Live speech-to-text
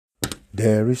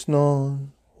There is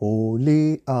none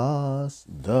holy as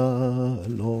the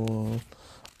Lord,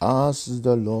 as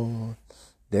the Lord.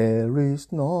 There is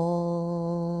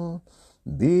none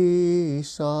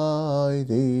beside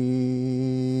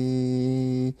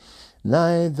thee.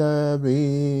 Neither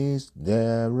is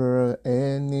there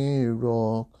any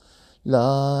rock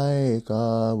like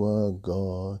our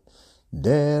God.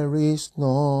 There is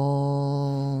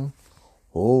none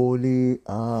holy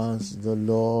as the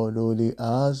Lord, holy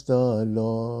as the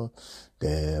Lord.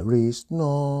 There is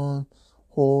none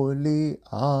holy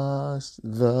as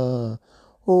the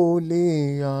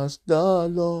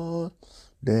Lord.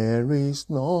 There is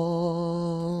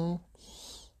none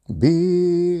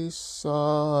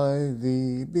beside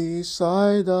thee,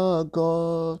 beside our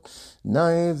God.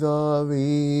 Neither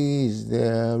is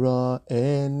there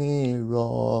any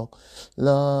rock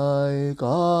like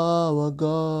our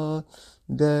God.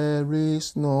 There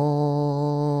is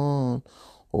none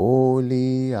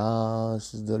holy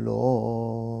as the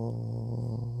Lord.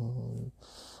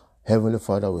 Heavenly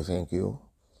Father, we thank you.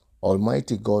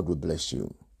 Almighty God, we bless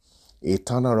you.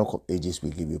 Eternal Rock of Ages, we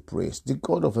give you praise. The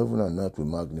God of heaven and earth, we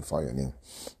magnify your name.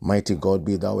 Mighty God,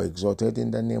 be thou exalted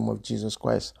in the name of Jesus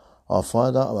Christ. Our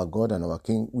Father, our God, and our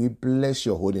King, we bless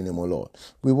your holy name, O Lord.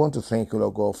 We want to thank you,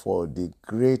 Lord God, for the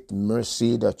great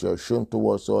mercy that you have shown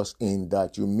towards us in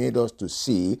that you made us to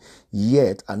see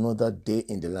yet another day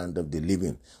in the land of the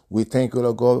living. We thank you,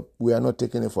 Lord God. We are not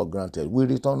taking it for granted. We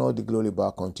return all the glory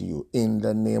back unto you in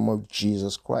the name of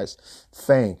Jesus Christ.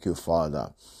 Thank you,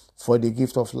 Father, for the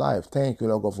gift of life. Thank you,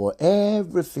 Lord God, for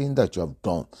everything that you have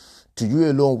done. To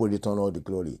you alone we return all the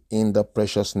glory. In the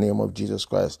precious name of Jesus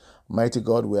Christ. Mighty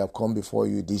God, we have come before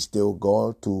you this day, O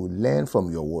God, to learn from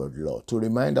your word, Lord, to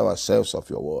remind ourselves of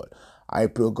your word. I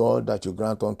pray, God, that you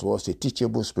grant unto us a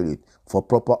teachable spirit for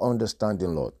proper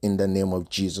understanding, Lord, in the name of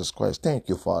Jesus Christ. Thank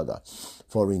you, Father,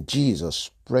 for in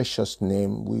Jesus' precious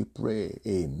name we pray.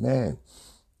 Amen.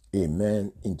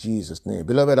 Amen. In Jesus' name.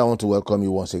 Beloved, I want to welcome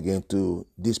you once again to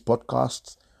this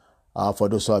podcast. For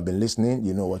those who have been listening,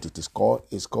 you know what it is called.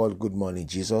 It's called Good Morning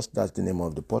Jesus. That's the name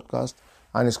of the podcast.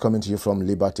 And it's coming to you from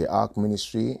Liberty Ark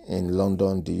Ministry in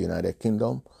London, the United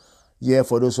Kingdom. Yeah,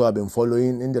 for those who have been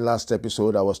following, in the last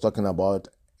episode, I was talking about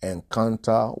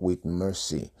encounter with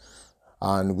mercy.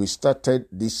 And we started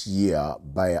this year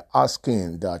by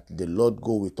asking that the Lord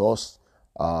go with us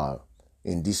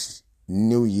in this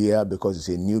new year because it's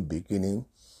a new beginning.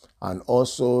 And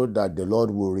also that the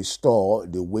Lord will restore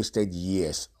the wasted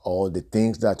years or the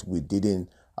things that we didn't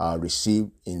receive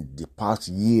in the past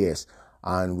years.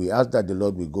 And we ask that the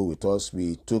Lord will go with us.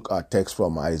 We took our text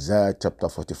from Isaiah chapter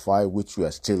 45, which we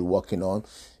are still working on,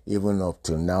 even up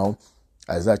till now.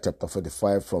 Isaiah chapter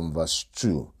 45 from verse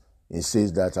 2. It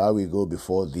says that I will go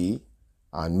before thee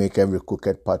and make every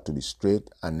crooked path to be straight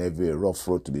and every rough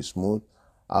road to be smooth.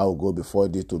 I will go before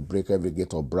thee to break every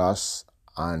gate of brass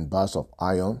and bars of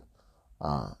iron.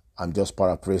 I'm just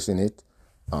paraphrasing it,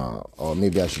 or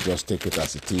maybe I should just take it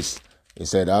as it is. He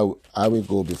said, I will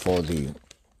go before thee.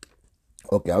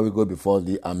 Okay, I will go before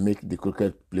thee and make the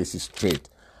crooked places straight.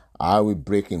 I will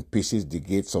break in pieces the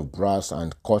gates of brass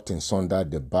and cut in sunder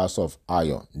the bars of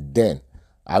iron. Then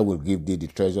I will give thee the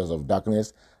treasures of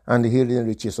darkness and the hidden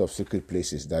riches of secret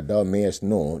places, that thou mayest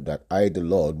know that I, the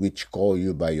Lord, which call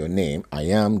you by your name, I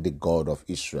am the God of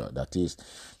Israel, that is,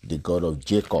 the God of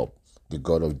Jacob. The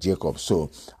God of Jacob.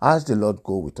 So, as the Lord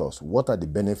go with us, what are the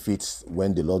benefits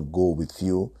when the Lord go with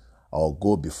you or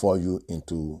go before you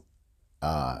into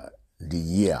the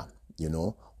year?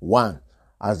 One,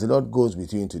 as the Lord goes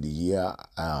with you into the year,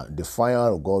 the fire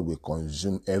of God will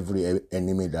consume every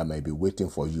enemy that might be waiting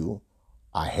for you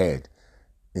ahead.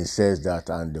 It says that,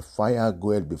 and the fire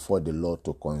goeth before the Lord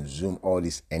to consume all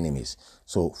his enemies.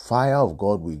 So fire of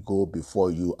God will go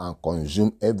before you and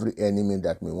consume every enemy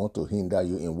that may want to hinder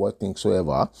you in what things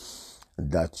soever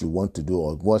that you want to do,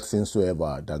 or what things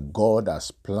soever that God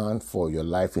has planned for your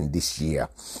life in this year.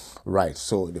 Right.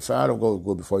 So the fire of God will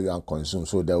go before you and consume.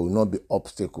 So there will not be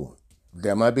obstacle.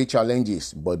 There might be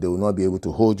challenges, but they will not be able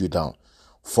to hold you down.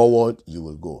 Forward you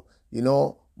will go.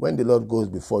 When the Lord goes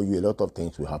before you, a lot of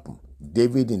things will happen.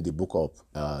 David, in the book of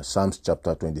Psalms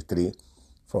chapter 23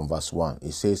 from verse 1,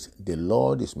 it says, the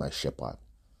Lord is my shepherd.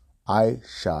 I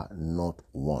shall not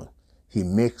want. He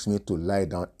makes me to lie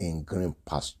down in green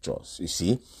pastures. You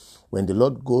see, when the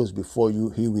Lord goes before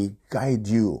you, he will guide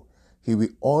you. He will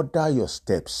order your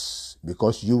steps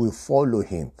because you will follow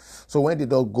him. So when the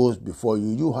Lord goes before you,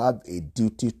 you have a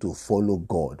duty to follow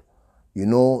God.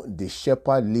 The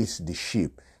shepherd leads the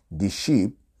sheep. The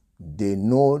sheep, they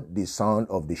know the sound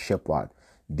of the shepherd.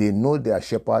 They know their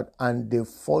shepherd and they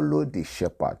follow the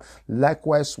shepherd.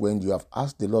 Likewise, when you have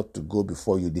asked the Lord to go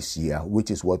before you this year,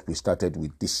 which is what we started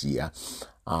with this year,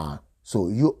 so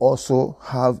you also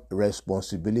have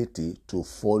responsibility to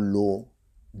follow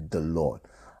the Lord.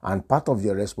 And part of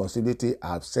your responsibility,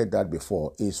 I've said that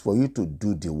before, is for you to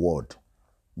do the word.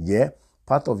 Yeah?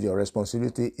 Part of your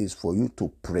responsibility is for you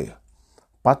to pray.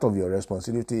 Part of your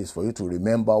responsibility is for you to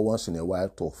remember once in a while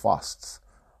to fast.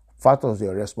 Part of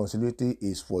your responsibility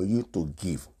is for you to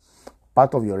give.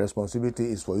 Part of your responsibility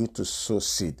is for you to sow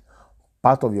seed.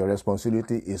 Part of your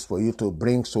responsibility is for you to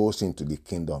bring souls into the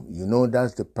kingdom. You know,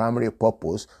 that's the primary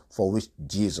purpose for which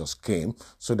Jesus came,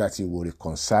 so that he will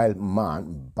reconcile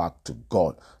man back to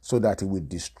God, so that he will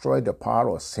destroy the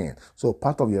power of sin. So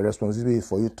part of your responsibility is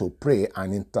for you to pray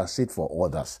and intercede for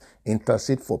others.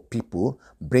 Intercede for people,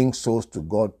 bring souls to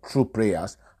God through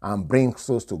prayers, and bring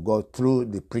souls to God through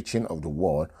the preaching of the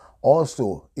word.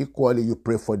 Also, equally, you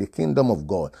pray for the kingdom of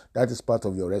God. That is part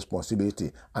of your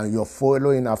responsibility. And you're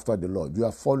following after the Lord. You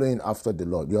are following after the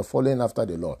Lord. You are following after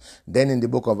the Lord. Then in the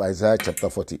book of Isaiah chapter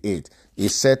 48, he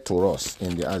said to us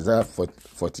in the Isaiah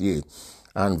 48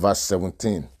 and verse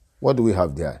 17, what do we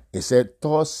have there? He said,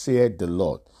 thus saith the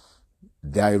Lord,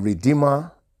 thy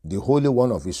Redeemer, the Holy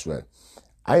One of Israel.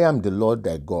 I am the Lord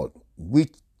thy God,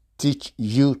 which teach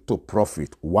you to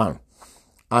profit, one,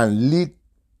 and lead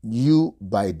you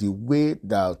by the way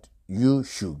that you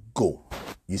should go.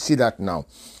 You see that now?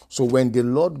 So when the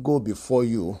Lord go before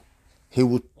you, he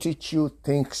will teach you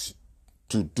things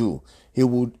to do. He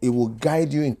will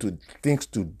guide you into things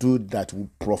to do that will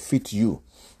profit you.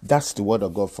 That's the word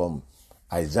of God from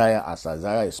Isaiah, as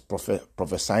Isaiah is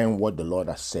prophesying what the Lord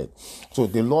has said. So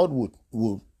the Lord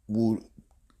will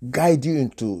guide you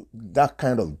into that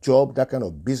kind of job, that kind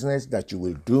of business that you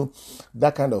will do,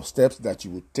 that kind of steps that you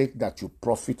will take that will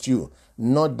profit you.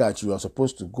 Not that you are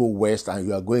supposed to go west and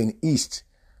you are going east.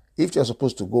 If you are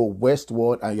supposed to go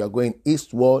westward and you are going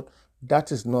eastward,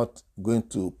 that is not going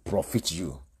to profit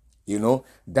you. You know,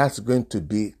 that's going to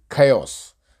be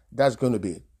chaos. That's going to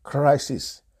be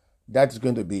crisis. That's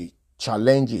going to be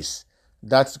challenges.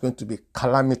 That's going to be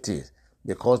calamities.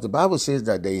 Because the Bible says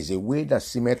that there is a way that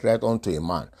seemeth right unto a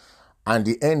man, and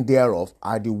the end thereof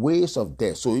are the ways of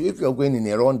death. So if you're going in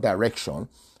a wrong direction,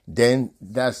 then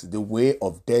that's the way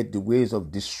of death, the ways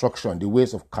of destruction, the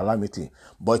ways of calamity.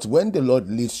 But when the Lord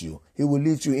leads you, he will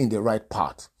lead you in the right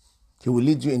path. He will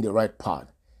lead you in the right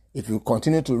path. If you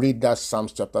continue to read that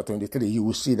Psalms chapter 23, you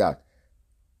will see that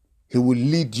he will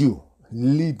lead you.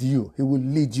 He will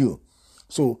lead you.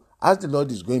 So as the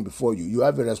Lord is going before you, you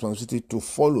have a responsibility to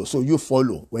follow. So you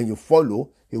follow. When you follow,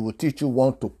 he will teach you,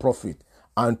 one, to profit,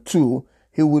 and two,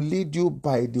 he will lead you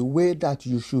by the way that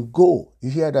you should go. You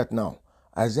hear that now?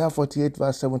 Isaiah 48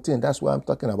 verse 17, that's what I'm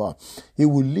talking about. He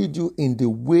will lead you in the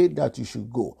way that you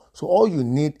should go. So all you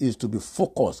need is to be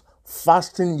focused,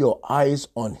 fasten your eyes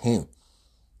on him.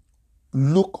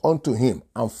 Look unto him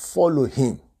and follow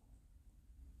him.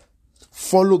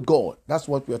 Follow God. That's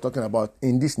what we are talking about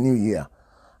in this new year.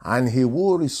 And he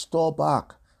will restore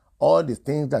back all the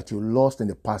things that you lost in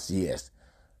the past years.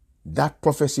 That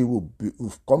prophecy will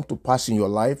come to pass in your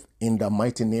life in the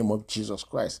mighty name of Jesus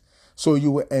Christ. So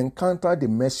you will encounter the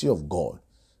mercy of God.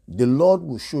 The Lord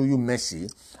will show you mercy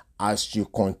as you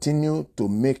continue to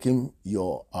make him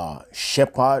your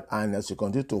shepherd, and as you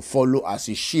continue to follow as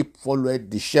a sheep followed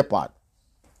the shepherd.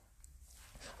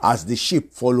 As the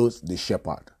sheep follows the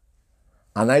shepherd.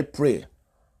 And I pray,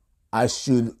 I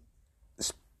should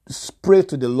pray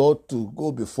to the Lord to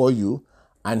go before you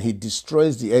and he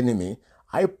destroys the enemy.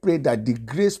 I pray that the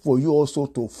grace for you also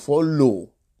to follow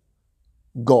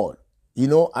God. You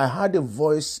know, I had a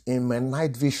voice in my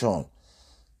night vision,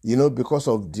 you know, because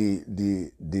of the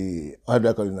how do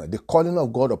I call it now? The calling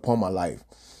of God upon my life.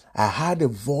 I had a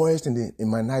voice in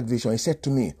my night vision. He said to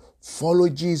me, follow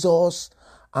Jesus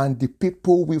and the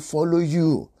people will follow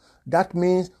you. That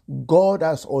means God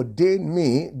has ordained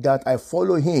me that I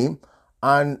follow him,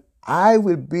 and I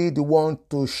will be the one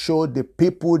to show the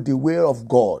people the way of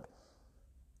God.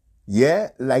 Yeah,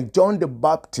 like John the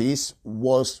Baptist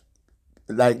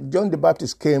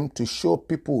came to show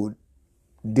people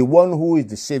the one who is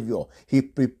the Savior. He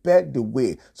prepared the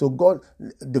way. So God,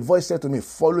 the voice said to me,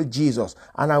 follow Jesus.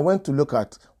 And I went to look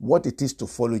at what it is to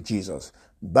follow Jesus.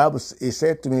 Bible, it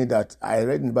said to me that I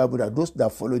read in the Bible that those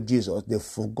that follow Jesus, they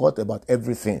forgot about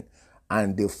everything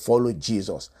and they followed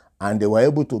Jesus. And they were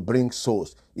able to bring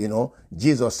souls. You know,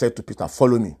 Jesus said to Peter,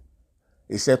 follow me.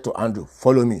 He said to Andrew,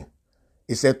 follow me.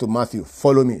 He said to Matthew,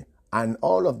 follow me. And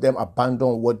all of them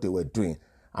abandoned what they were doing.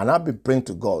 And I've been praying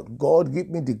to God, God, give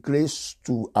me the grace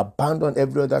to abandon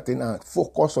every other thing and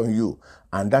focus on you.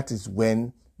 And that is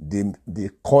when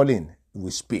the calling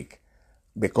we speak.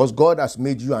 Because God has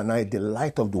made you and I the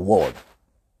light of the world.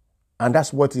 And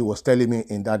that's what he was telling me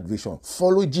in that vision.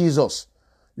 Follow Jesus.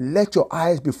 Let your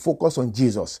eyes be focused on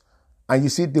Jesus. And you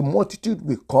see, the multitude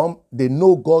will come. They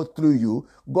know God through you.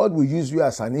 God will use you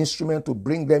as an instrument to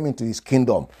bring them into his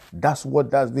kingdom. That's what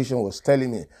that vision was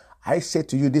telling me. I said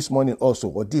to you this morning also,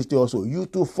 or this day also, you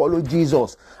too follow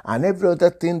Jesus. And every other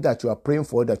thing that you are praying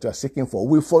for, that you are seeking for,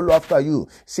 will follow after you.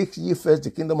 Seek ye first the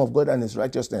kingdom of God and his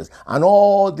righteousness. And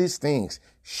all these things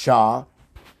shall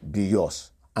be yours.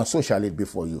 And so shall it be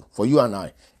for you and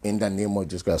I, in the name of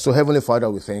Jesus Christ. So Heavenly Father,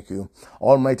 we thank you.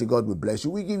 Almighty God, we bless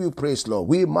you. We give you praise, Lord.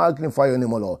 We magnify your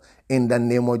name, Lord, in the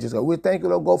name of Jesus Christ. We thank you,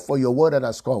 Lord God, for your word that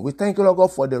has come. We thank you, Lord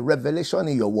God, for the revelation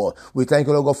in your word. We thank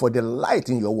you, Lord God, for the light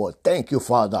in your word. Thank you,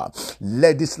 Father.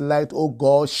 Let this light, oh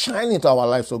God, shine into our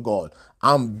lives, oh God,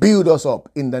 and build us up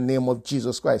in the name of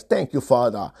Jesus Christ. Thank you,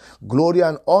 Father. Glory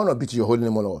and honor be to your holy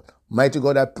name, Lord. Mighty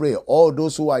God, I pray, all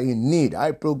those who are in need,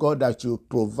 I pray, God, that you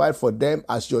provide for them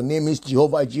as your name is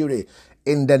Jehovah Jireh.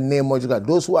 In the name of Jesus.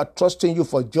 Those who are trusting you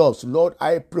for jobs, Lord,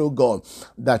 I pray, God,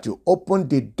 that you open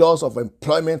the doors of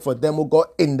employment for them, oh God,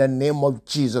 in the name of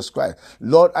Jesus Christ.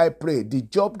 Lord, I pray, the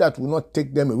job that will not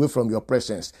take them away from your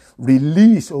presence,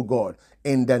 release, oh God,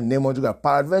 in the name of Jesus.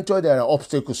 Peradventure, there are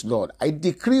obstacles, Lord. I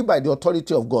decree by the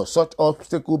authority of God, such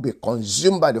obstacle be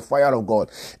consumed by the fire of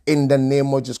God in the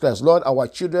name of Jesus Christ. Lord, our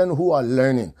children who are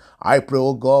learning, I pray,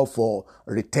 oh God, for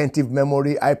retentive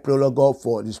memory. I pray, oh God,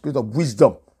 for the spirit of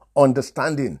wisdom,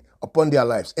 understanding upon their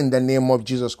lives in the name of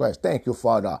Jesus Christ. Thank you,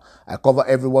 Father. I cover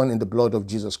everyone in the blood of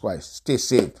Jesus Christ. Stay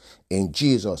safe. In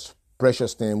Jesus'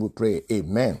 precious name we pray.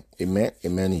 Amen. Amen.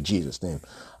 Amen. In Jesus' name.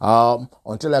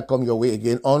 Until I come your way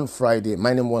again on Friday,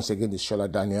 my name once again is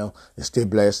Shola Daniel. Stay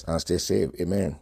blessed and stay safe. Amen.